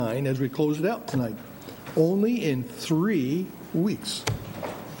59 as we close it out tonight. Only in 3 weeks.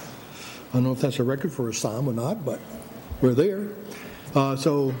 I don't know if that's a record for a psalm or not, but we're there.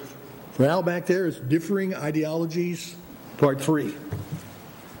 So for Al back there, it's Differing Ideologies, Part 3.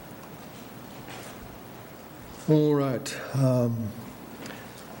 All right.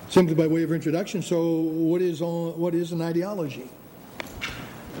 Simply by way of introduction, so what is an ideology?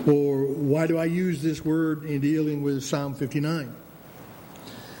 Or why do I use this word in dealing with Psalm 59?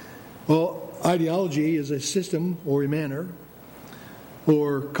 Well, ideology is a system or a manner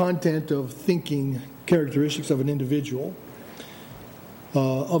or content of thinking characteristics of an individual,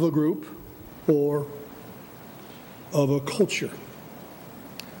 of a group, or of a culture.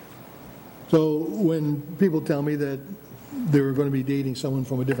 So when people tell me that they're going to be dating someone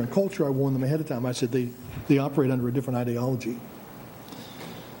from a different culture, I warn them ahead of time. I said they operate under a different ideology.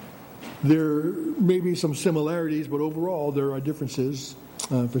 There may be some similarities, but overall there are differences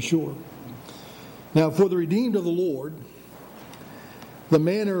for sure. Now, for the redeemed of the Lord, the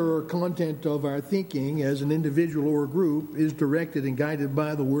manner or content of our thinking as an individual or a group is directed and guided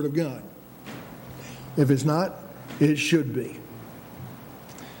by the Word of God. If it's not, it should be.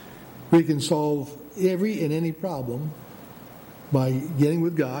 We can solve every and any problem by getting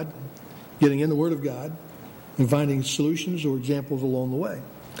with God, getting in the Word of God, and finding solutions or examples along the way.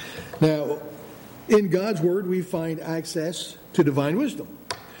 Now, in God's Word, we find access to divine wisdom.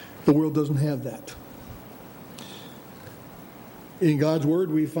 The world doesn't have that. In God's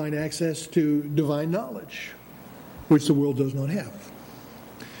Word, we find access to divine knowledge, which the world does not have.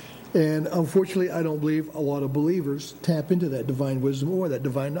 And unfortunately, I don't believe a lot of believers tap into that divine wisdom or that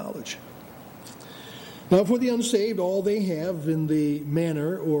divine knowledge. Now, for the unsaved, all they have in the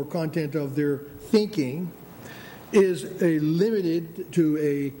manner or content of their thinking is limited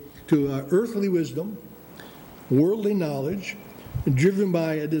to earthly wisdom, worldly knowledge, driven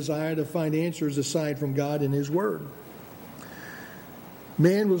by a desire to find answers aside from God and His Word.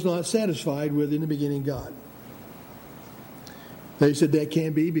 Man was not satisfied with, in the beginning, God. They said that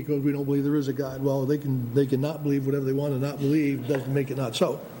can't be because we don't believe there is a God. Well, they can not believe whatever they want to not believe. Doesn't make it not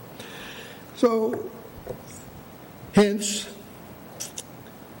so. So, hence,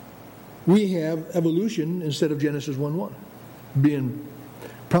 we have evolution instead of Genesis 1:1 being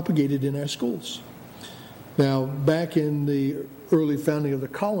propagated in our schools. Now, back in the early founding of the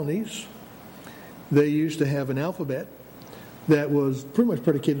colonies, they used to have an alphabet that was pretty much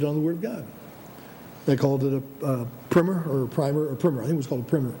predicated on the Word of God. They called it a primer or a primer or primer. I think it was called a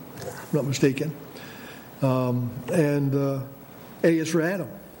primer, if I'm not mistaken. A is for Adam.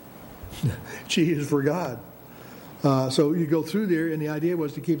 G is for God. So you go through there, and the idea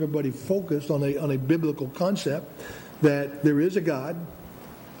was to keep everybody focused on a biblical concept that there is a God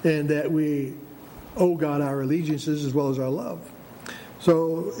and that we owe God our allegiances as well as our love.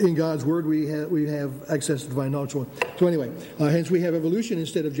 So in God's Word, we have access to divine knowledge. So anyway, hence we have evolution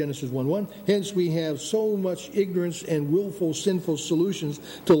instead of Genesis 1:1. Hence we have so much ignorance and willful, sinful solutions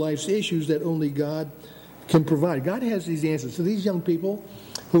to life's issues that only God can provide. God has these answers. So these young people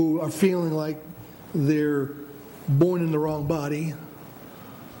who are feeling like they're born in the wrong body,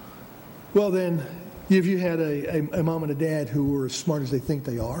 well then, if you had a mom and a dad who were as smart as they think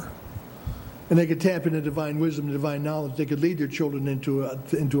they are, and they could tap into divine wisdom and divine knowledge, they could lead their children into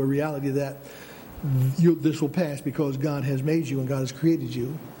a reality that this will pass because God has made you and God has created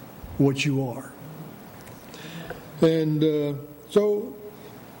you what you are. And so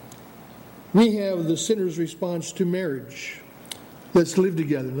we have the sinner's response to marriage. Let's live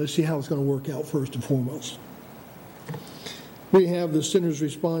together. Let's see how it's going to work out first and foremost. We have the sinner's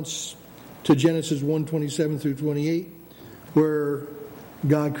response to Genesis 1:27 through 28, where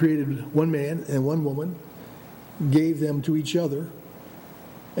God created one man and one woman, gave them to each other,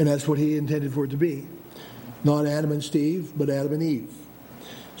 and that's what He intended for it to be. Not Adam and Steve, but Adam and Eve.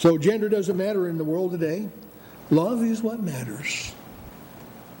 So gender doesn't matter in the world today. Love is what matters.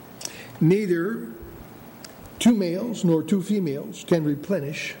 Neither two males nor two females can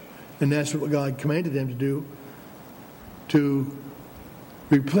replenish, and that's what God commanded them to do, to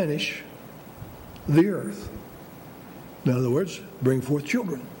replenish the earth. In other words, bring forth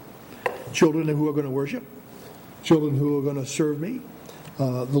children. Children who are going to worship. Children who are going to serve me,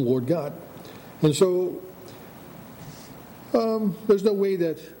 the Lord God. And so, there's no way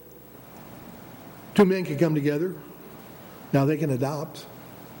that two men can come together. Now, they can adopt,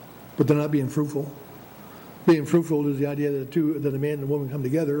 but they're not being fruitful. Being fruitful is the idea that a man and a woman come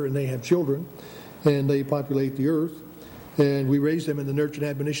together and they have children and they populate the earth. And we raise them in the nurture and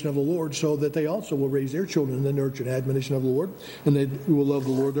admonition of the Lord so that they also will raise their children in the nurture and admonition of the Lord, and they will love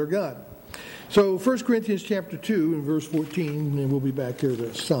the Lord their God. So 1 Corinthians chapter 2 and verse 14, and we'll be back here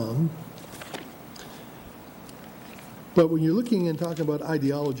to some. But when you're looking and talking about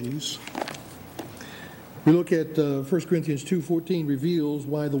ideologies, we look at 1 Corinthians 2:14 reveals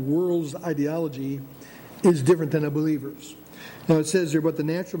why the world's ideology is different than a believer's. Now it says there, but the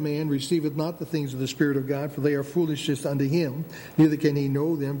natural man receiveth not the things of the Spirit of God, for they are foolishness unto him, neither can he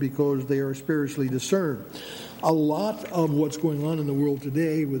know them, because they are spiritually discerned. A lot of what's going on in the world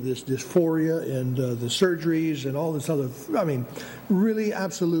today with this dysphoria and the surgeries and all this other, really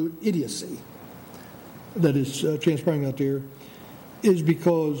absolute idiocy that is transpiring out there is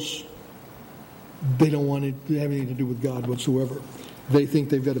because they don't want it to have anything to do with God whatsoever. They think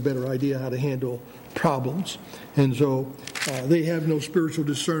they've got a better idea how to handle problems. And so they have no spiritual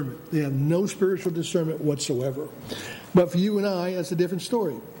discernment. They have no spiritual discernment whatsoever. But for you and I, that's a different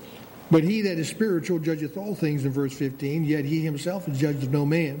story. But he that is spiritual judgeth all things, in verse 15, yet he himself is judged of no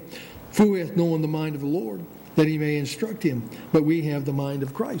man. For who hath known the mind of the Lord, that he may instruct him? But we have the mind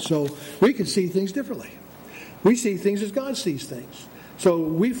of Christ. So we can see things differently. We see things as God sees things. So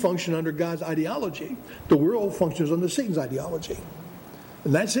we function under God's ideology. The world functions under Satan's ideology.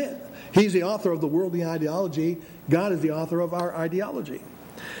 And that's it. He's the author of the worldly ideology. God is the author of our ideology.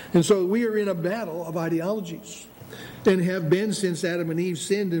 And so we are in a battle of ideologies, and have been since Adam and Eve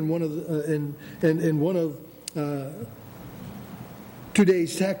sinned. In one of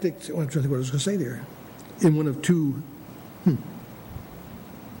today's tactics. I'm trying to think what I was going to say there. In one of two.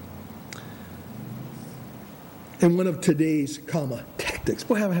 In one of today's tactics.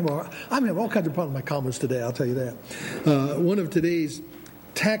 Boy, I'm having all kinds of problems with my commas today, I'll tell you that. One of today's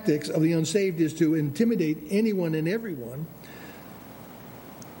tactics of the unsaved is to intimidate anyone and everyone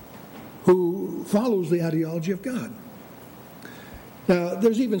who follows the ideology of God. Now,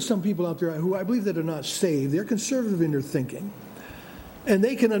 there's even some people out there who I believe that are not saved. They're conservative in their thinking. And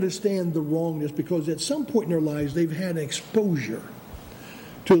they can understand the wrongness because at some point in their lives they've had exposure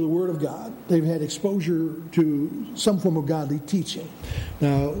to the Word of God. They've had exposure to some form of godly teaching.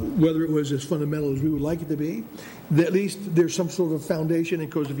 Now, whether it was as fundamental as we would like it to be, at least there's some sort of foundation,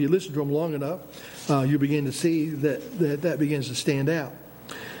 because if you listen to them long enough, you begin to see that begins to stand out.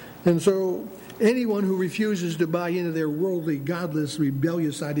 And so anyone who refuses to buy into their worldly, godless,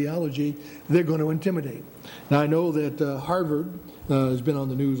 rebellious ideology, they're going to intimidate. Now, I know that Harvard has been on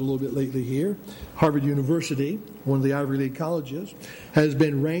the news a little bit lately here. Harvard University, one of the Ivy League colleges, has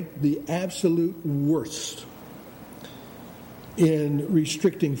been ranked the absolute worst in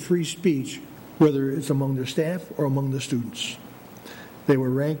restricting free speech, whether it's among their staff or among the students. They were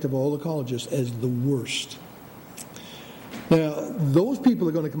ranked of all the colleges as the worst. Now, those people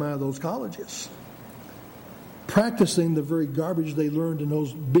are going to come out of those colleges practicing the very garbage they learned in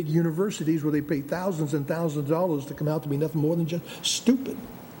those big universities where they pay thousands and thousands of dollars to come out to be nothing more than just stupid.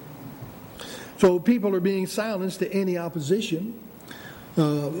 So people are being silenced to any opposition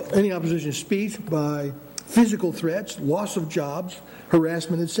speech by physical threats, loss of jobs,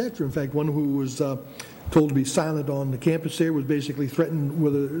 harassment, etc. In fact, one who was told to be silent on the campus there was basically threatened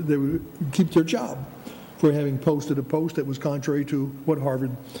whether they would keep their job for having posted a post that was contrary to what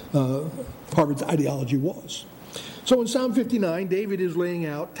Harvard's ideology was. So in Psalm 59, David is laying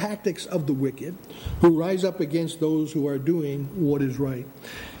out tactics of the wicked who rise up against those who are doing what is right.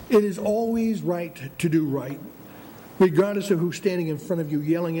 It is always right to do right, regardless of who's standing in front of you,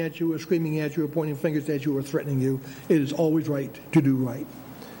 yelling at you, or screaming at you, or pointing fingers at you, or threatening you. It is always right to do right,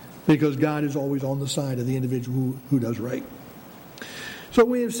 because God is always on the side of the individual who does right. So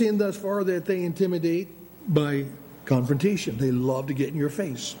we have seen thus far that they intimidate by confrontation. They love to get in your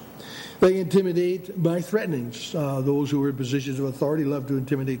face. They intimidate by threatenings. Those who are in positions of authority love to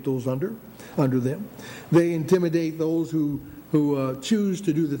intimidate those under them. They intimidate those who choose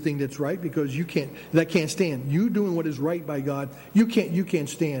to do the thing that's right, because that can't stand. You doing what is right by God, you can't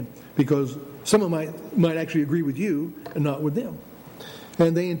stand, because someone might actually agree with you and not with them.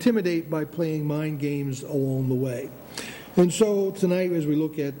 And they intimidate by playing mind games along the way. And so tonight, as we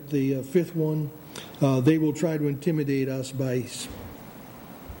look at the fifth one, they will try to intimidate us by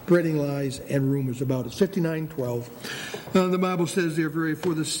spreading lies and rumors about us. 59:12. The Bible says there,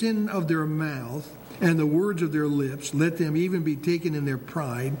 for the sin of their mouth and the words of their lips, let them even be taken in their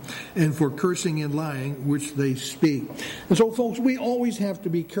pride, and for cursing and lying which they speak. And so, folks, we always have to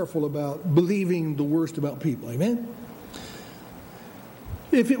be careful about believing the worst about people. Amen?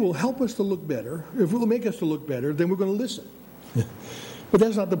 If it will help us to look better, if it will make us to look better, then we're going to listen. But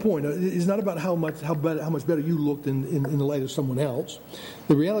that's not the point. It's not about how much better you looked in the light of someone else.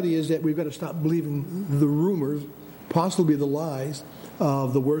 The reality is that we've got to stop believing the rumors, possibly the lies,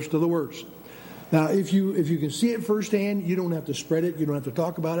 of the worst of the worst. Now, if you can see it firsthand, you don't have to spread it. You don't have to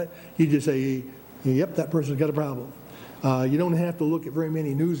talk about it. You just say, yep, that person's got a problem. You don't have to look at very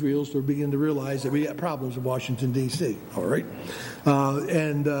many newsreels to begin to realize that we got problems in Washington, D.C., all right?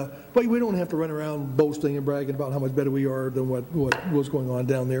 But we don't have to run around boasting and bragging about how much better we are than what was going on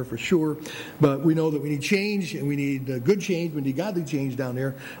down there for sure. But we know that we need change, and we need good change. We need godly change down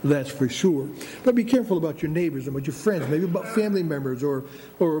there, that's for sure. But be careful about your neighbors and about your friends, maybe about family members, or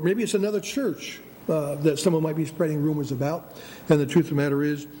maybe it's another church that someone might be spreading rumors about. And the truth of the matter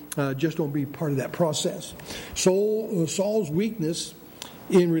is, just don't be part of that process. Saul's weakness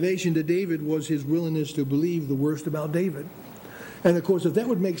in relation to David was his willingness to believe the worst about David. And of course, if that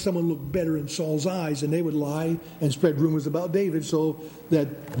would make someone look better in Saul's eyes, then they would lie and spread rumors about David so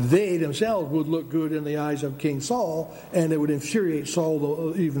that they themselves would look good in the eyes of King Saul, and it would infuriate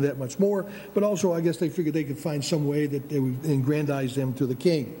Saul even that much more. But also, I guess they figured they could find some way that they would aggrandize them to the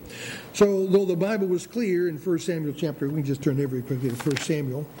king. So, though the Bible was clear in 1 Samuel chapter, we can just turn there very quickly to 1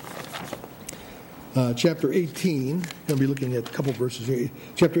 Samuel. Chapter 18, I'm going to be looking at a couple verses here.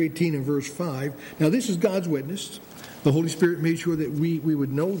 Chapter 18 and verse 5. Now, this is God's witness. The Holy Spirit made sure that we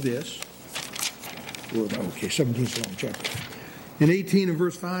would know this. Okay, 17th long chapter. In 18 and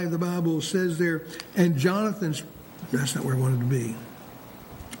verse 5, the Bible says there, and Jonathan's... That's not where I wanted to be.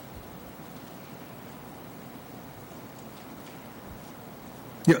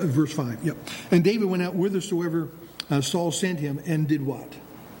 Yeah, verse 5, yep. And David went out whithersoever Saul sent him, and did what?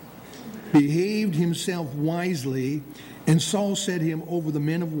 Behaved himself wisely, and Saul set him over the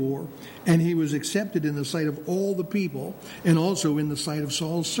men of war, and he was accepted in the sight of all the people, and also in the sight of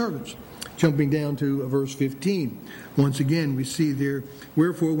Saul's servants. Jumping down to verse 15. Once again, we see there,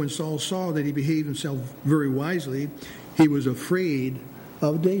 wherefore when Saul saw that he behaved himself very wisely, he was afraid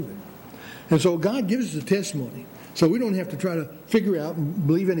of David. And so God gives us a testimony. So we don't have to try to figure out and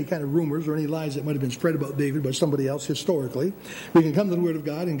believe any kind of rumors or any lies that might have been spread about David by somebody else historically. We can come to the Word of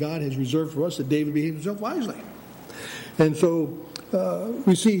God, and God has reserved for us that David behaved himself wisely. And so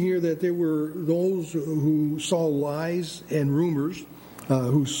we see here that there were those who saw lies and rumors,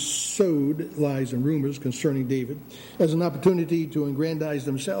 who sowed lies and rumors concerning David as an opportunity to aggrandize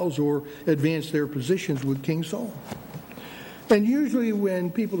themselves or advance their positions with King Saul. And usually when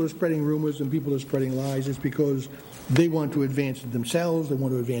people are spreading rumors and people are spreading lies, it's because they want to advance it themselves, they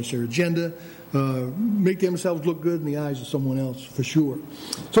want to advance their agenda, make themselves look good in the eyes of someone else, for sure.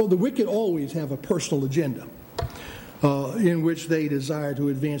 So the wicked always have a personal agenda in which they desire to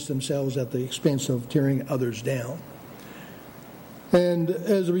advance themselves at the expense of tearing others down. And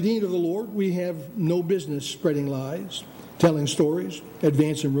as a redeemed of the Lord, we have no business spreading lies, telling stories,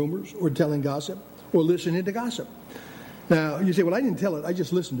 advancing rumors, or telling gossip, or listening to gossip. Now, you say, well, I didn't tell it, I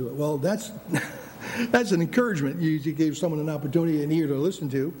just listened to it. Well, that's an encouragement. You gave someone an opportunity, an ear to listen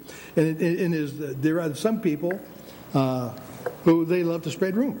to. And there are some people who they love to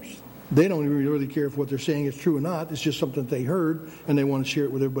spread rumors. They don't really care if what they're saying is true or not. It's just something that they heard, and they want to share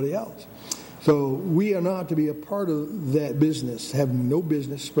it with everybody else. So we are not to be a part of that business, having no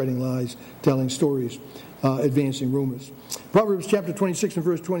business spreading lies, telling stories, advancing rumors. Proverbs chapter 26 and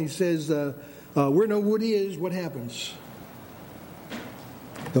verse 20 says, where no wood is, what happens?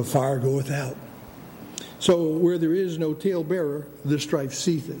 The fire goeth out. So where there is no talebearer, the strife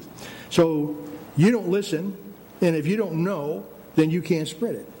ceaseth. So you don't listen, and if you don't know, then you can't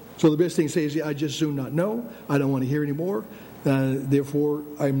spread it. So the best thing to say is, I just soon not know. I don't want to hear anymore. Therefore,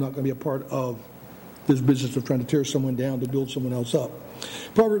 I'm not going to be a part of this business of trying to tear someone down to build someone else up.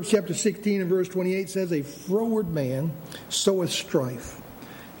 Proverbs chapter 16 and verse 28 says, a froward man soweth strife,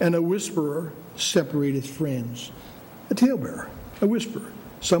 and a whisperer separateth friends. A talebearer, a whisperer,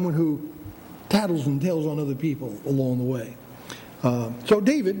 someone who tattles and tells on other people along the way. So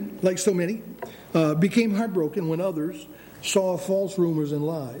David, like so many, became heartbroken when others saw false rumors and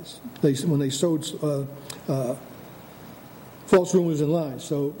lies. When they sowed false rumors and lies.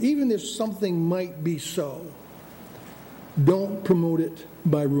 So even if something might be so, don't promote it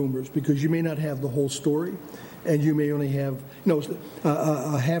by rumors, because you may not have the whole story, and you may only have,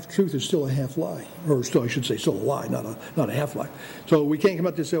 a half-truth is still a half-lie. Or still, I should say, still a lie, not a half-lie. So we can't come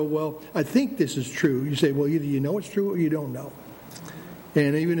up to say, well, I think this is true. You say, well, either you know it's true or you don't know.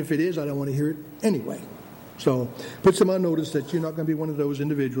 And even if it is, I don't want to hear it anyway. So put some on notice that you're not going to be one of those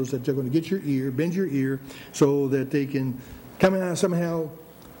individuals that they're going to get your ear, bend your ear, so that they can come out somehow,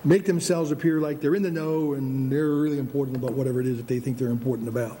 make themselves appear like they're in the know and they're really important about whatever it is that they think they're important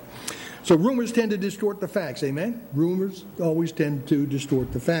about. So rumors tend to distort the facts, amen? Rumors always tend to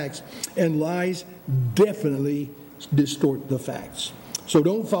distort the facts, and lies definitely distort the facts. So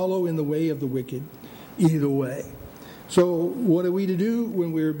don't follow in the way of the wicked either way. So what are we to do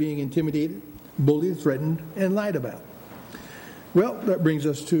when we're being intimidated bullied, threatened, and lied about. Well, that brings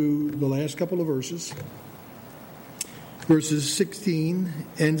us to the last couple of verses. Verses 16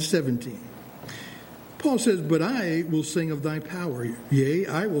 and 17. Paul says, "But I will sing of thy power, yea,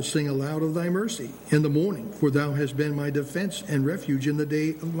 I will sing aloud of thy mercy in the morning, for thou hast been my defense and refuge in the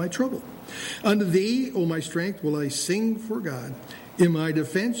day of my trouble. Unto thee, O my strength, will I sing for God, in my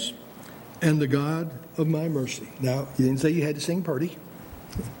defense and the God of my mercy." Now, he didn't say you had to sing pretty.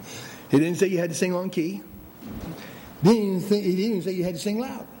 He didn't say you had to sing on key. He didn't even say you had to sing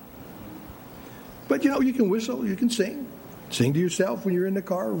loud. But you can whistle, you can sing. Sing to yourself when you're in the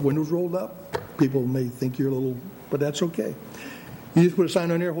car, windows rolled up. People may think you're a little, but that's okay. You just put a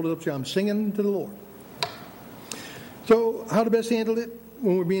sign on there, hold it up, say, "I'm singing to the Lord." So, how to best handle it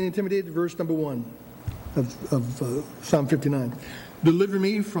when we're being intimidated? Verse number 1 of Psalm 59. "Deliver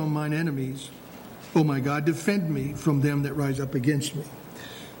me from mine enemies, O my God, defend me from them that rise up against me."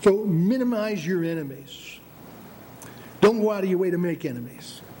 So, minimize your enemies. Don't go out of your way to make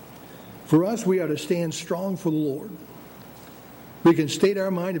enemies. For us, we are to stand strong for the Lord. We can state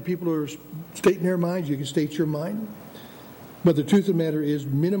our mind. If people are stating their minds, you can state your mind. But the truth of the matter is,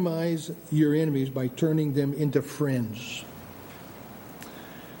 minimize your enemies by turning them into friends.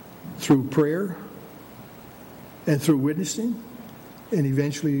 Through prayer and through witnessing, and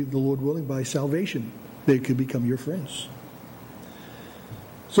eventually, the Lord willing, by salvation, they could become your friends.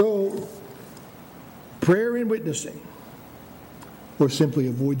 So, prayer and witnessing, or simply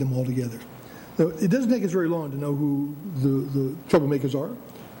avoid them altogether. Now, it doesn't take us very long to know who the troublemakers are,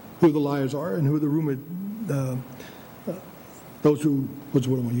 who the liars are, and who the rumor, those who, what's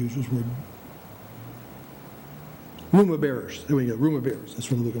the word I want to use, this word? Rumor bearers. There we go, rumor bearers.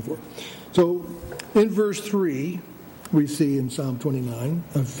 That's what I'm looking for. So, in verse 3, we see in Psalm 59,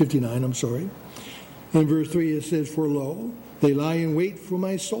 in verse 3 it says, "For lo, they lie in wait for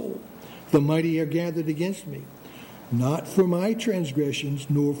my soul. The mighty are gathered against me. Not for my transgressions,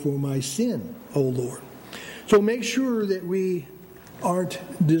 nor for my sin, O Lord." So make sure that we aren't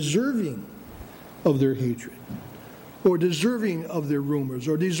deserving of their hatred, or deserving of their rumors,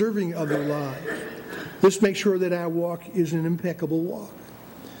 or deserving of their lies. Let's make sure that our walk is an impeccable walk.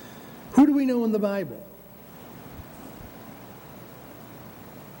 Who do we know in the Bible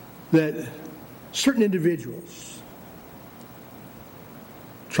that certain individuals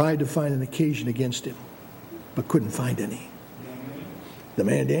tried to find an occasion against him, but couldn't find any? The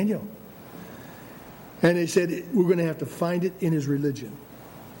man Daniel. And they said, we're going to have to find it in his religion.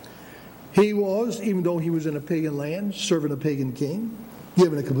 He was, even though he was in a pagan land, serving a pagan king,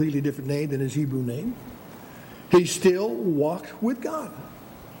 given a completely different name than his Hebrew name, he still walked with God.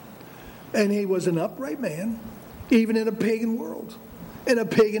 And he was an upright man, even in a pagan world, in a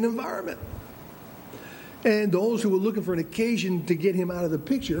pagan environment. And those who were looking for an occasion to get him out of the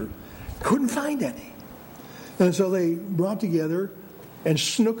picture couldn't find any. And so they brought together and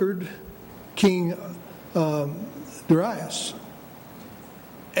snookered King Darius.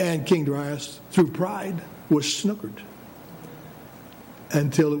 And King Darius, through pride, was snookered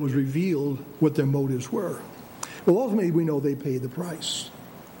until it was revealed what their motives were. Well, ultimately, we know they paid the price.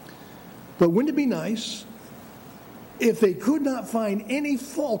 But wouldn't it be nice if they could not find any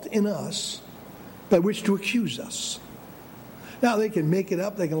fault in us by which to accuse us? Now, they can make it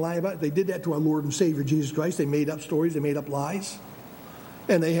up, they can lie about it. They did that to our Lord and Savior, Jesus Christ. They made up stories, they made up lies.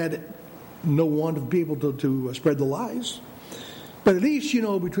 And they had no want of people to spread the lies. But at least,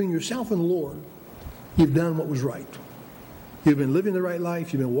 between yourself and the Lord, you've done what was right. You've been living the right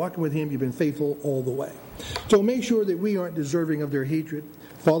life, you've been walking with Him, you've been faithful all the way. So make sure that we aren't deserving of their hatred.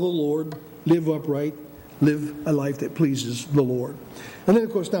 Follow the Lord, live upright, live a life that pleases the Lord. And then,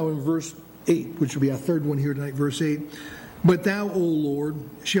 of course, now in verse 8, which will be our third one here tonight, verse 8, "But thou, O Lord,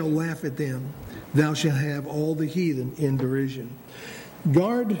 shalt laugh at them. Thou shalt have all the heathen in derision."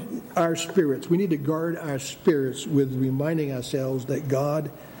 Guard our spirits. We need to guard our spirits with reminding ourselves that God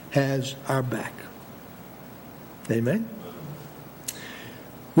has our back. Amen?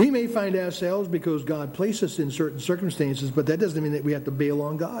 We may find ourselves, because God placed us in certain circumstances, but that doesn't mean that we have to bail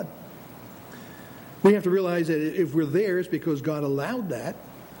on God. We have to realize that if we're there, it's because God allowed that,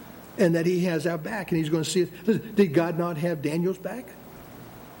 and that He has our back, and He's going to see us. Listen, did God not have Daniel's back?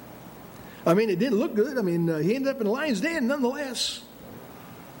 I mean, it didn't look good. I mean, he ended up in the lion's den nonetheless.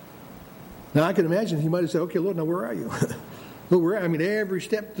 Now, I can imagine he might have said, "Okay, Lord, now where are you?" I mean, every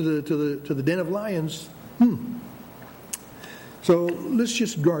step to the den of lions. So let's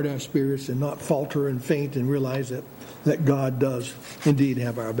just guard our spirits and not falter and faint, and realize that God does indeed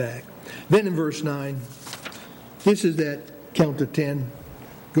have our back. Then in verse 9, this is that count to 10.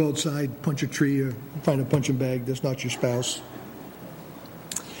 Go outside, punch a tree, or find a punching bag that's not your spouse.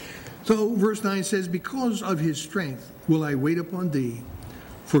 So verse 9 says, because of his strength will I wait upon thee,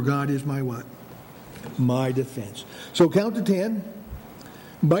 for God is my what? My defense. So count to 10.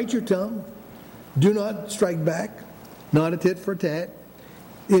 Bite your tongue. Do not strike back. Not a tit for tat.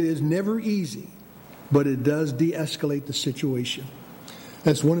 It is never easy, but it does de-escalate the situation.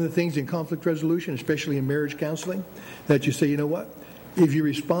 That's one of the things in conflict resolution, especially in marriage counseling, that you say, you know what? If you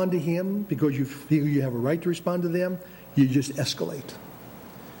respond to him because you feel you have a right to respond to them, you just escalate.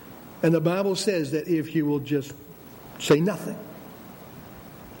 And the Bible says that if you will just say nothing,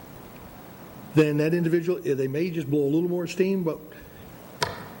 then that individual, they may just blow a little more steam, but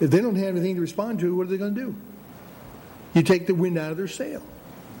if they don't have anything to respond to, what are they going to do? You take the wind out of their sail.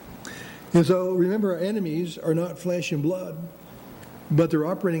 And so remember, our enemies are not flesh and blood, but they're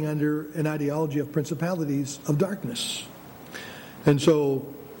operating under an ideology of principalities of darkness. And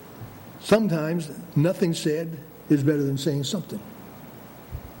so sometimes nothing said is better than saying something.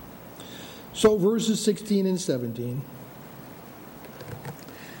 So verses 16 and 17.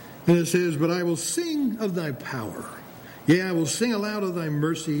 And it says, but I will sing of thy power. Yea, I will sing aloud of thy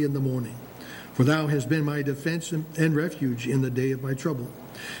mercy in the morning. For thou hast been my defense and refuge in the day of my trouble.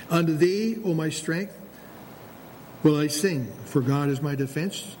 Unto thee, O my strength, will I sing. For God is my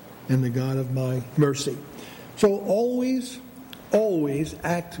defense and the God of my mercy. So always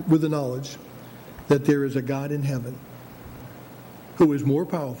act with the knowledge that there is a God in heaven who is more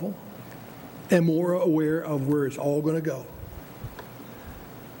powerful and more aware of where it's all going to go.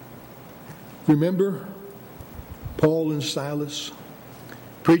 Remember Paul and Silas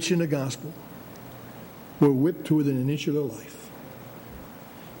preaching the gospel were whipped to within an inch of their life.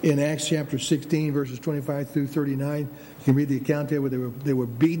 In Acts chapter 16, verses 25 through 39, you can read the account there where they were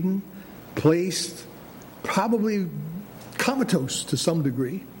beaten, placed, probably comatose to some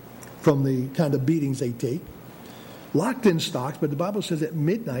degree from the kind of beatings they take, locked in stocks, but the Bible says at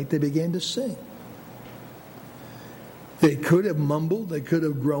midnight they began to sing. They could have mumbled, they could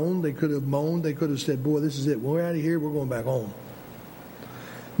have groaned, they could have moaned, they could have said, boy, this is it, we're out of here, we're going back home.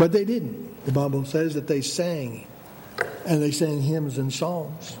 But they didn't. The Bible says that they sang, and they sang hymns and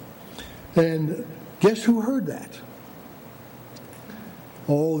songs. And guess who heard that?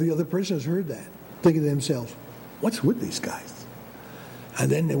 All the other prisoners heard that, thinking to themselves, what's with these guys?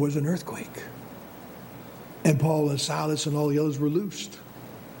 And then there was an earthquake. And Paul and Silas and all the others were loosed.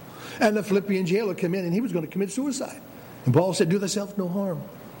 And the Philippian jailer came in, and he was going to commit suicide. And Paul said, do thyself no harm.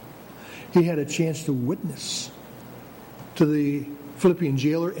 He had a chance to witness to the Philippian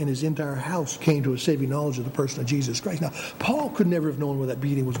jailer, and his entire house came to a saving knowledge of the person of Jesus Christ. Now, Paul could never have known where that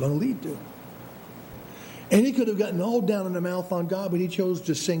beating was going to lead to. And he could have gotten all down in the mouth on God, but he chose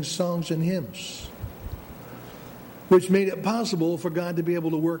to sing songs and hymns, which made it possible for God to be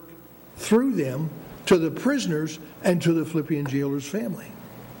able to work through them to the prisoners and to the Philippian jailer's family.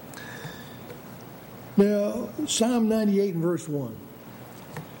 Now, Psalm 98 and verse 1.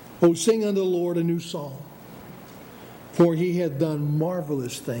 O sing unto the Lord a new song, for he hath done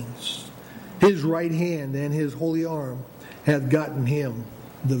marvelous things. His right hand and his holy arm hath gotten him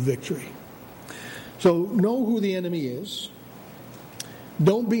the victory. So know who the enemy is.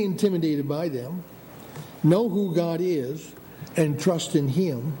 Don't be intimidated by them. Know who God is and trust in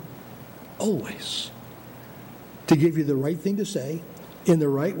him always to give you the right thing to say in the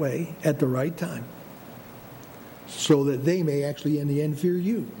right way at the right time, so that they may actually in the end fear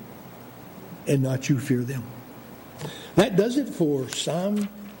you and not you fear them. That does it for Psalm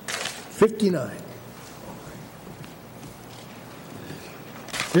 59.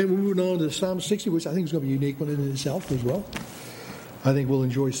 And we're moving on to Psalm 60, which I think is going to be a unique one in itself as well. I think we'll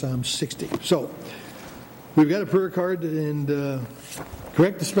enjoy Psalm 60. So, we've got a prayer card, and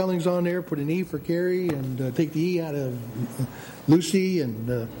correct the spellings on there. Put an E for Carrie, and take the E out of Lucy,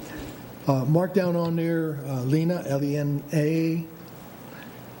 and mark down on there Lena, Lena,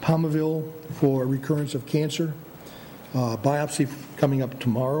 Palmaville for recurrence of cancer. Biopsy coming up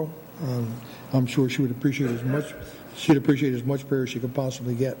tomorrow. I'm sure she would appreciate as much. She'd appreciate as much prayer as she could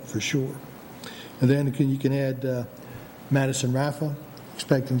possibly get, for sure. And then you can add Madison Rafa,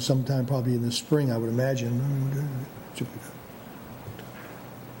 expecting sometime probably in the spring, I would imagine.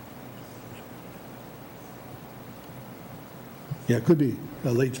 Yeah, it could be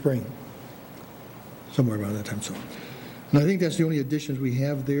late spring, somewhere around that time. So, and I think that's the only additions we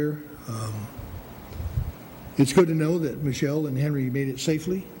have there. It's good to know that Michelle and Henry made it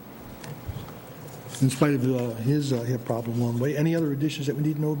safely, in spite of his hip problem along the way. Any other additions that we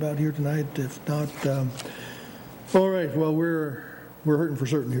need to know about here tonight? If not, all right. Well, we're hurting for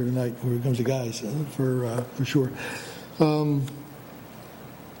certain here tonight when it comes to guys, for sure. How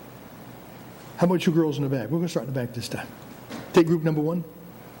about you girls in the back? We're going to start in the back this time. Take group number 1.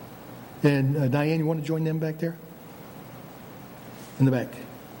 And Diane, you want to join them back there? In the back.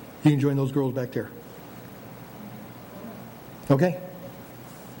 You can join those girls back there. Okay?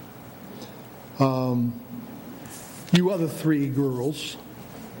 You other three girls,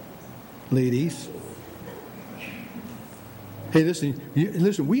 ladies. Hey, listen,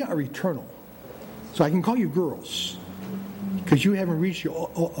 we are eternal. So I can call you girls. Because you haven't reached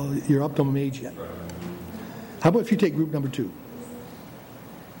your optimum age yet. How about if you take group number 2?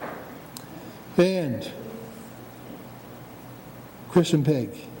 And Chris and Peg,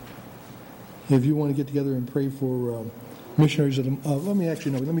 if you want to get together and pray for missionaries,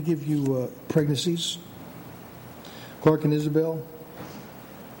 let me give you pregnancies. Clark and Isabel,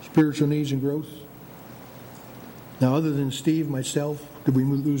 spiritual needs and growth. Now, other than Steve, myself, did we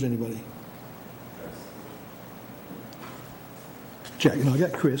lose anybody? Jack, I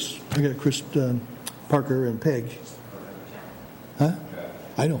got Chris. Parker and Peg. Huh?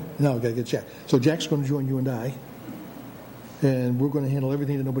 I know. Now I got to get Jack. So Jack's going to join you and I, and we're going to handle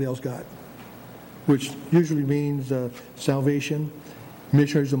everything that nobody else got, which usually means salvation,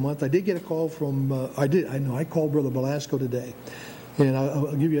 missionaries a month. I did get a call from. I called Brother Velasco today, and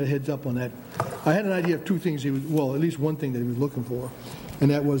I'll give you a heads up on that. I had an idea of 2 things. At least one thing that he was looking for,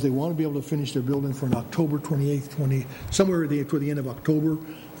 and that was they want to be able to finish their building for an October 28th, somewhere toward the end of October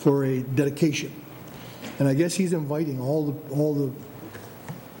for a dedication. And I guess he's inviting all the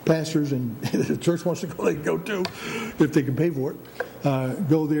pastors, and the church wants to go, they can go too, if they can pay for it,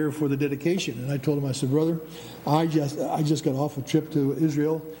 go there for the dedication. And I told him, I said, brother, I just got off a trip to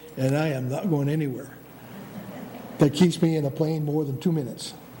Israel, and I am not going anywhere that keeps me in a plane more than 2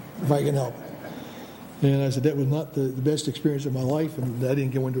 minutes, if I can help it. And I said, that was not the best experience of my life, and I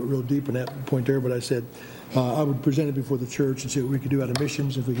didn't go into it real deep in that point there, but I said, I would present it before the church and see what we could do out of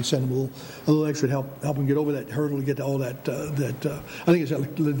missions, if we could send them a little extra help them get over that hurdle, to get to all that. I think it's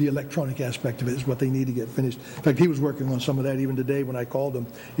the electronic aspect of it is what they need to get finished. In fact, he was working on some of that even today when I called him.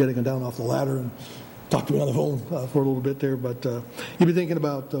 He had to come down off the ladder and talk to me on the phone for a little bit there. But you've been thinking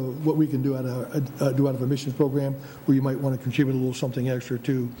about what we can do out of a missions program, where you might want to contribute a little something extra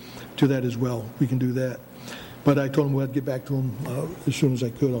to that as well. We can do that. But I told him I'd get back to him as soon as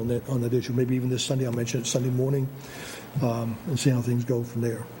I could on that issue. Maybe even this Sunday. I'll mention it Sunday morning and see how things go from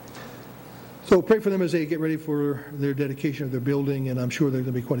there. So pray for them as they get ready for their dedication of their building. And I'm sure there are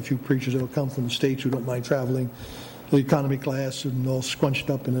going to be quite a few preachers that will come from the States who don't mind traveling, the economy class, and all scrunched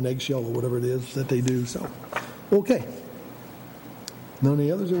up in an eggshell or whatever it is that they do. So, okay. None of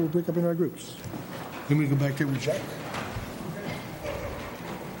the others that will break up in our groups. Then we go back there with Jack.